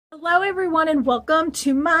Hello everyone and welcome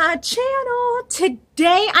to my channel.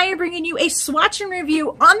 Today I am bringing you a swatch and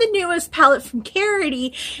review on the newest palette from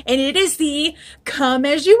Karity, and it is the Come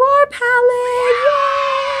As You Are palette.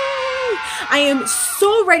 Yay! I am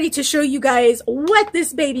so ready to show you guys what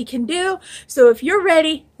this baby can do. So if you're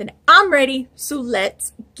ready, then I'm ready. So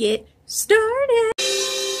let's get started.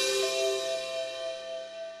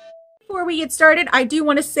 Before we get started, I do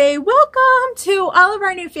want to say welcome to all of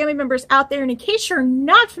our new family members out there. And in case you're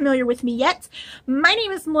not familiar with me yet, my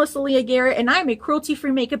name is Leah Garrett, and I'm a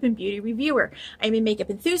cruelty-free makeup and beauty reviewer. I'm a makeup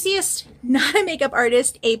enthusiast, not a makeup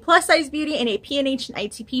artist, a plus-size beauty, and a PNH and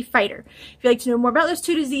ITP fighter. If you'd like to know more about those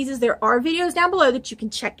two diseases, there are videos down below that you can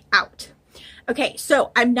check out. Okay,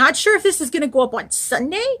 so I'm not sure if this is going to go up on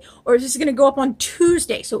Sunday or if this is going to go up on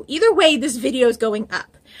Tuesday. So either way, this video is going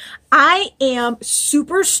up. I am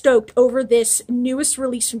super stoked over this newest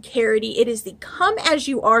release from Karity. It is the Come As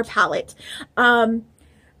You Are palette. You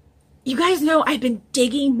guys know I've been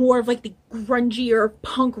digging more of like the grungier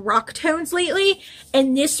punk rock tones lately,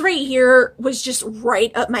 and this right here was just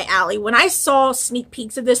right up my alley. When I saw sneak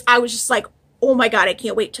peeks of this, I was just like, oh my god, I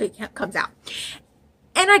can't wait till it comes out.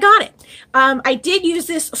 And I got it. I did use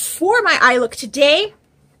this for my eye look today.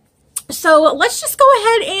 So let's just go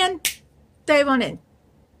ahead and dive on in.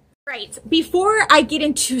 Right, before I get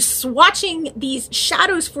into swatching these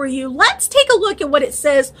shadows for you, let's take a look at what it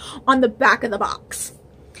says on the back of the box.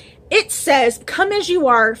 It says, Come As You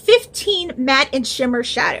Are, 15 matte and shimmer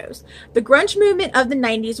shadows. The grunge movement of the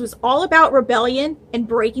 90s was all about rebellion and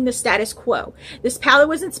breaking the status quo. This palette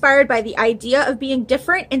was inspired by the idea of being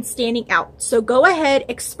different and standing out. So go ahead,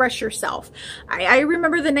 express yourself. I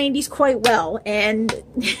remember the 90s quite well, and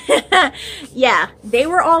yeah, they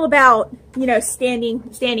were all about, you know,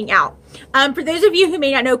 standing out. For those of you who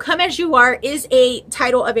may not know, Come As You Are is a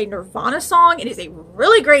title of a Nirvana song. It is a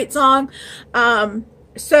really great song.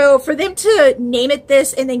 So for them to name it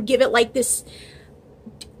this and then give it like this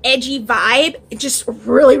edgy vibe, it just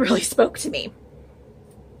really spoke to me.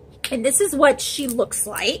 And this is what she looks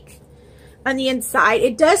like on the inside.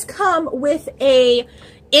 It does come with a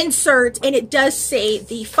insert, and it does say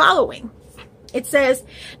the following. It says,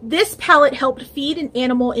 this palette helped feed an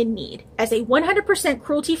animal in need. As a 100%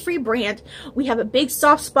 cruelty-free brand, we have a big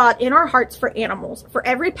soft spot in our hearts for animals. For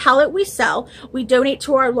every palette we sell, we donate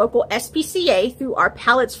to our local SPCA through our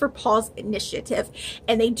Palettes for Paws initiative.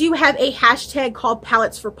 And they do have a hashtag called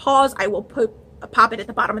Palettes for Paws. I will pop it at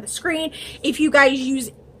the bottom of the screen. If you guys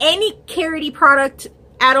use any Karity product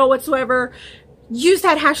at all whatsoever, use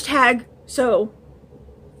that hashtag so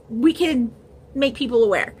we can make people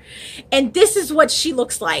aware. And this is what she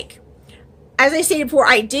looks like. As I stated before,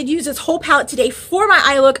 I did use this whole palette today for my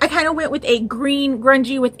eye look. I kind of went with a green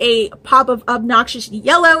grungy with a pop of obnoxious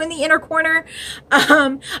yellow in the inner corner.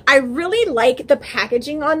 I really like the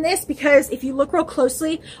packaging on this because if you look real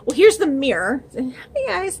closely, well, here's the mirror. Hey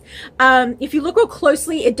guys. If you look real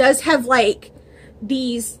closely, it does have like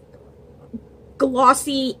these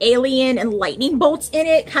glossy alien and lightning bolts in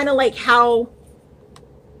it, kind of like how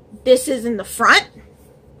this is in the front.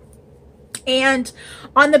 And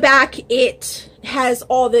on the back, it has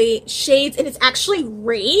all the shades, and it's actually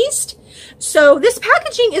raised. So this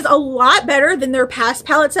packaging is a lot better than their past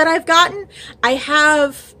palettes that I've gotten. I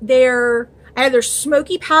have their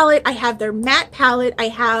smoky palette, I have their matte palette, I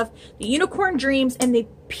have the Unicorn Dreams, and the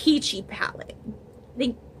Peachy palette. I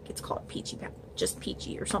think it's called Peachy palette. Just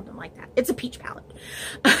peachy or something like that. It's a peach palette.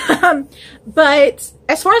 But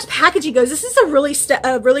as far as packaging goes, this is a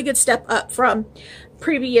really good step up from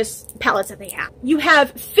previous palettes that they have. You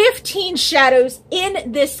have 15 shadows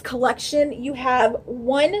in this collection. You have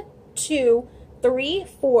 1, 2, 3,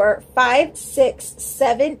 4, 5, 6,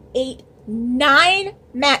 7, 8, 9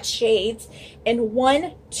 matte shades, and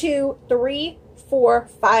 1, 2, 3, 4,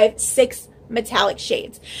 5, 6 metallic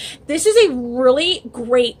shades. This is a really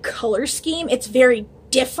great color scheme. It's very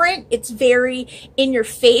different. It's very in your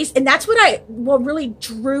face, and that's what really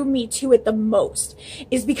drew me to it the most,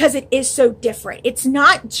 is because it is so different. It's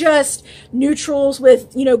not just neutrals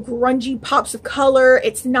with, you know, grungy pops of color.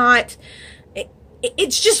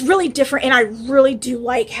 It's just really different, and I really do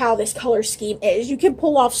like how this color scheme is. You can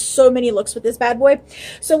pull off so many looks with this bad boy.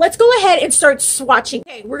 So let's go ahead and start swatching.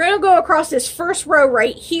 Okay, we're going to go across this first row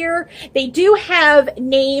right here. They do have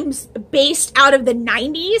names based out of the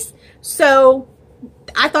 90s, so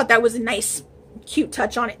I thought that was a nice, cute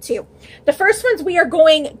touch on it too. The first ones we are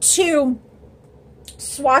going to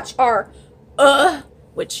swatch are,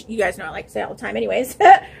 which you guys know I like to say all the time anyways,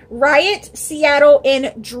 Riot, Seattle,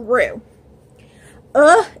 and Drew.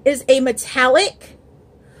 Is a metallic,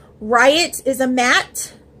 Riot is a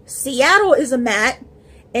matte, Seattle is a matte,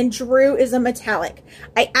 and Drew is a metallic.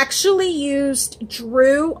 I actually used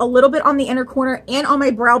Drew a little bit on the inner corner and on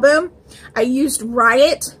my brow bone. I used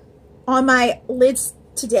Riot on my lids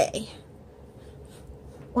today.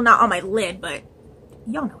 Well, not on my lid, but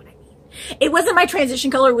y'all know what I mean. It wasn't my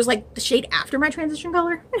transition color. It was like the shade after my transition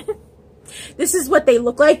color. This is what they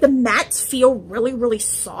look like. The mattes feel really, really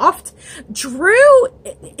soft. Drew,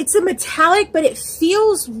 it's a metallic, but it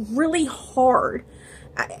feels really hard.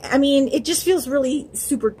 I mean, it just feels really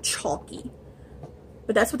super chalky.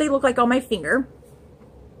 But that's what they look like on my finger.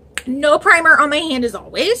 No primer on my hand as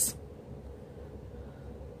always.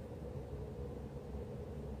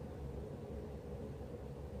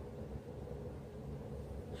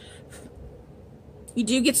 You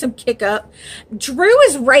do get some kick up. Drew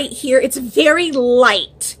is right here. It's very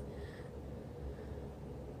light.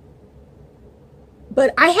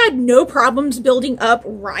 But I had no problems building up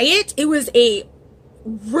Riot. It was a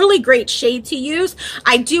really great shade to use.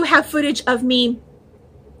 I do have footage of me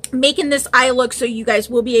making this eye look, so you guys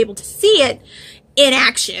will be able to see it in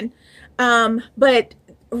action. But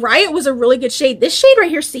Riot was a really good shade. This shade right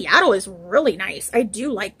here, Seattle, is really nice. I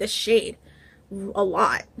do like this shade a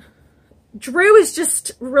lot. Drew is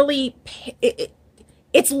just really,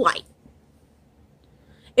 it's light.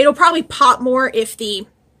 It'll probably pop more if the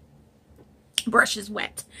brush is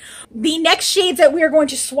wet. The next shades that we are going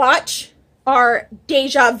to swatch are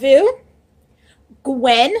Deja Vu,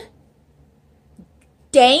 Gwen,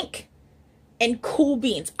 Dank, and Cool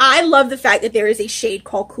Beans. I love the fact that there is a shade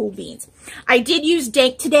called Cool Beans. I did use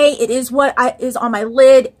Dank today. It is what is on my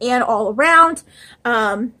lid and all around.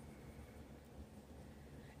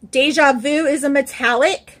 Deja Vu is a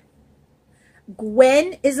metallic.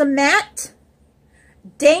 Gwen is a matte.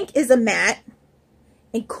 Dank is a matte.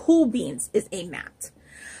 And Cool Beans is a matte.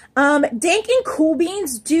 Dank and Cool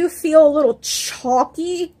Beans do feel a little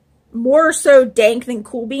chalky. More so Dank than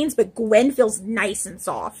Cool Beans, but Gwen feels nice and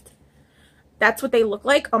soft. That's what they look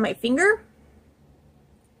like on my finger.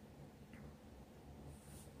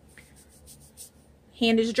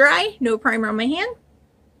 Hand is dry. No primer on my hand.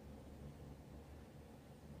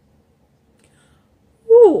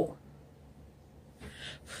 Ooh.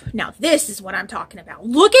 Now this is what I'm talking about.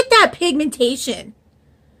 Look at that pigmentation.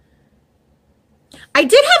 I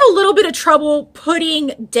did have a little bit of trouble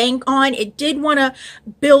putting Dank on. It did want to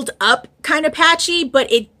build up kind of patchy,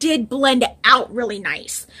 but it did blend out really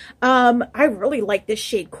nice. I really like this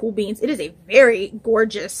shade Cool Beans. It is a very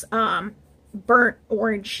gorgeous burnt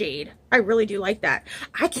orange shade. I really do like that.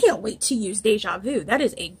 I can't wait to use Deja Vu. That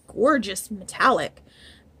is a gorgeous metallic.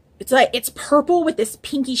 It's like, it's purple with this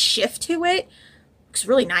pinky shift to it. Looks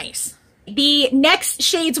really nice. The next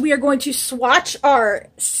shades we are going to swatch are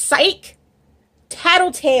Psych,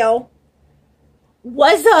 Tattletale,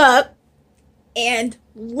 Was Up, and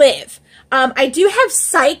Live. I do have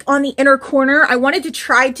Psych on the inner corner. I wanted to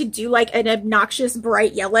try to do like an obnoxious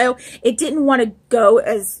bright yellow. It didn't want to go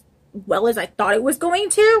as well as I thought it was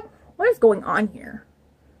going to. What is going on here?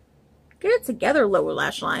 Get it together, lower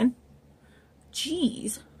lash line.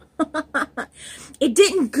 Jeez. It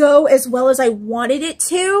didn't go as well as I wanted it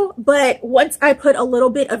to, but once I put a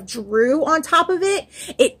little bit of Drew on top of it,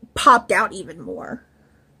 it popped out even more.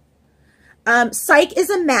 Psych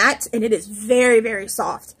is a matte, and it is very, very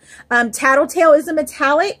soft. Tattletale is a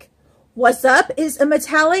metallic. What's Up is a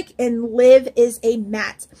metallic, and Live is a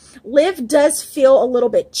matte. Live does feel a little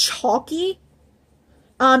bit chalky,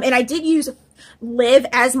 and I did use Live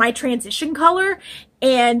as my transition color,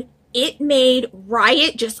 and it made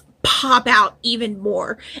Riot just pop out even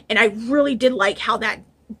more, and I really did like how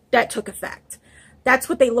that took effect. That's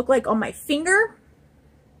what they look like on my finger.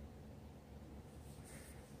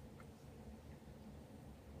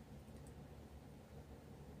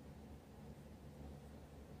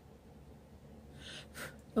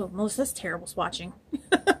 Oh, Melissa, that's terrible swatching.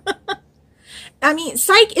 I mean,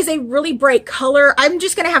 Psych is a really bright color. I'm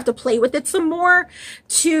just going to have to play with it some more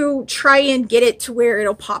to try and get it to where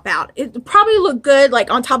it'll pop out. It'll probably look good like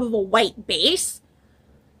on top of a white base.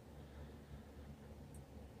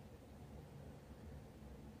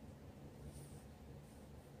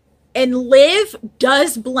 And Live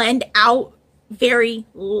does blend out very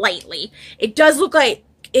lightly. It does look like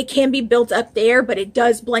it can be built up there, but it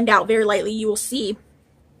does blend out very lightly. You will see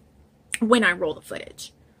when I roll the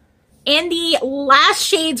footage. And the last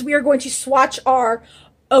shades we are going to swatch are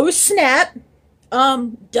Oh Snap,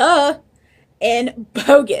 Duh, and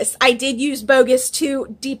Bogus. I did use Bogus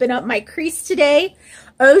to deepen up my crease today.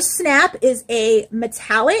 Oh Snap is a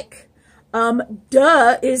metallic,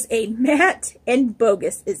 Duh is a matte, and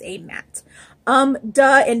Bogus is a matte.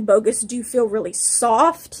 Duh and Bogus do feel really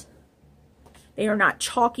soft. They are not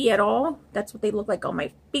chalky at all. That's what they look like on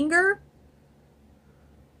my finger.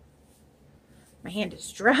 My hand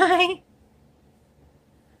is dry.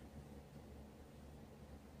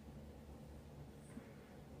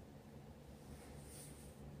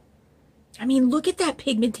 I mean, look at that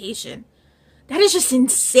pigmentation. That is just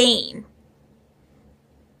insane.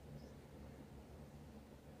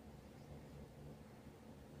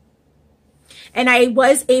 And I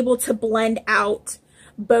was able to blend out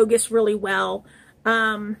Bogus really well.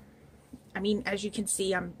 I mean, as you can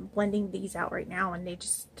see, I'm blending these out right now, and they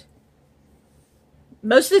just...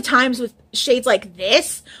 Most of the times with shades like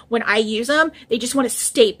this, when I use them, they just want to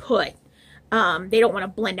stay put. They don't want to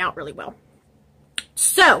blend out really well.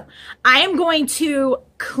 So I am going to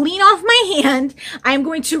clean off my hand. I'm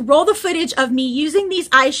going to roll the footage of me using these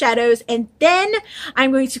eyeshadows, and then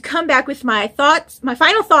I'm going to come back with my thoughts, my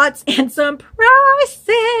final thoughts, and some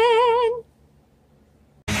pricing.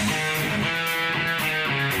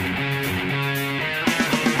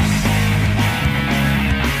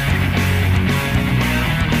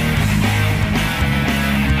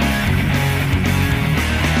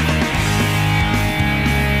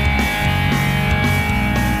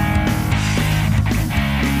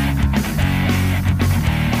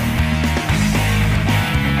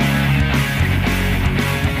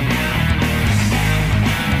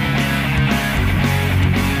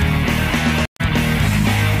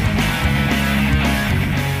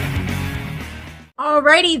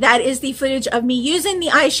 Alrighty, that is the footage of me using the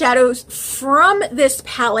eyeshadows from this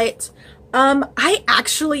palette. I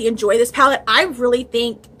actually enjoy this palette. I really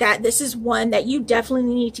think that this is one that you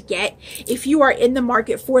definitely need to get if you are in the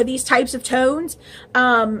market for these types of tones.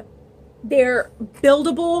 They're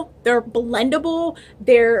buildable, they're blendable,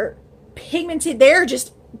 they're pigmented, they're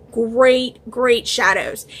just great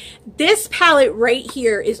shadows. This palette right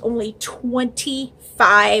here is only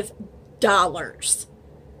 $25.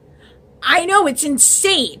 I know, it's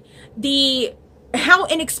insane how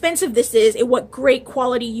inexpensive this is and what great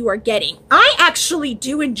quality you are getting. I actually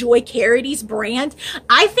do enjoy Karity's brand.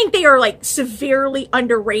 I think they are like severely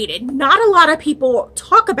underrated. Not a lot of people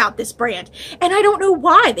talk about this brand, and I don't know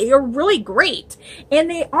why. They are really great, and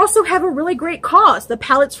they also have a really great cause, the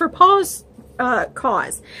Palettes for Paws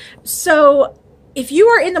cause. So if you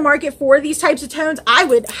are in the market for these types of tones, I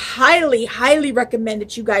would highly recommend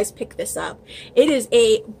that you guys pick this up. It is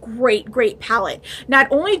a great palette.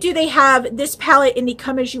 Not only do they have this palette in the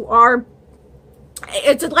Come As You Are,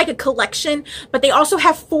 it's like a collection, but they also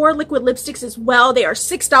have 4 liquid lipsticks as well. They are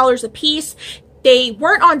 $6 a piece. They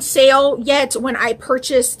weren't on sale yet when I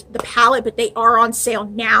purchased the palette, but they are on sale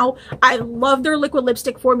now. I love their liquid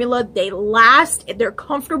lipstick formula. They last, they're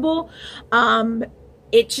comfortable.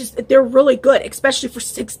 It's just, they're really good, especially for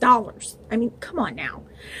 $6. I mean, come on now.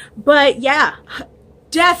 But yeah,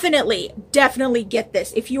 definitely get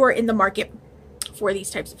this if you are in the market for these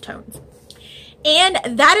types of tones. And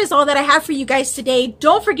that is all that I have for you guys today.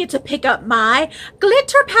 Don't forget to pick up my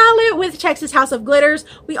glitter palette with Texas House of Glitters.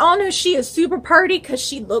 We all know she is super party because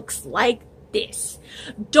she looks like this.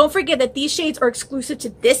 Don't forget that these shades are exclusive to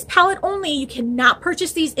this palette only. You cannot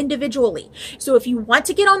purchase these individually. So if you want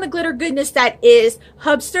to get on the glitter goodness that is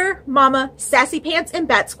Hubster, Mama, Sassy Pants, and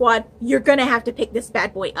Bat Squad, you're going to have to pick this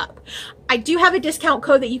bad boy up. I do have a discount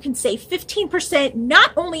code that you can save 15%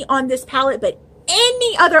 not only on this palette, but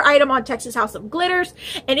any other item on Texas House of Glitters,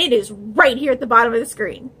 and it is right here at the bottom of the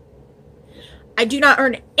screen. I do not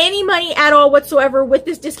earn any money at all whatsoever with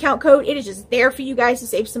this discount code. It is just there for you guys to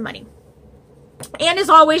save some money. And as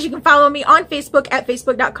always, you can follow me on Facebook at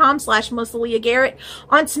facebook.com/MelissaLeahGarrett,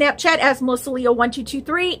 on Snapchat as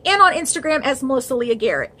MelissaLeah1223, and on Instagram as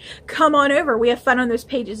MelissaLeahGarrett. Come on over. We have fun on those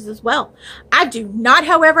pages as well. I do not,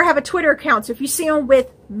 however, have a Twitter account, so if you see them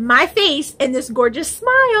with my face and this gorgeous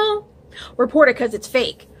smile, report it because it's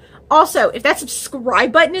fake. Also, if that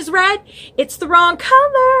subscribe button is red, it's the wrong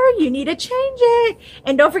color. You need to change it.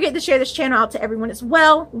 And don't forget to share this channel out to everyone as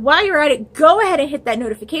well. While you're at it, go ahead and hit that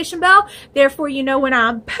notification bell. Therefore, you know when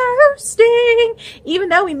I'm posting, even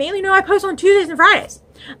though we mainly know I post on Tuesdays and Fridays.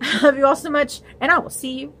 I love you all so much, and I will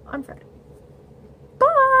see you on Friday.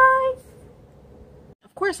 Bye.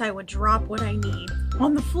 Of course, I would drop what I need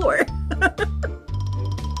on the floor. I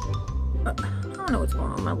don't know what's going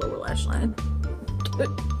on with my lower lash line.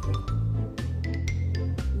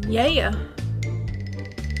 Yeah.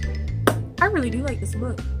 I really do like this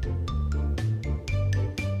look.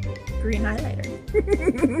 Green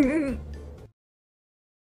highlighter.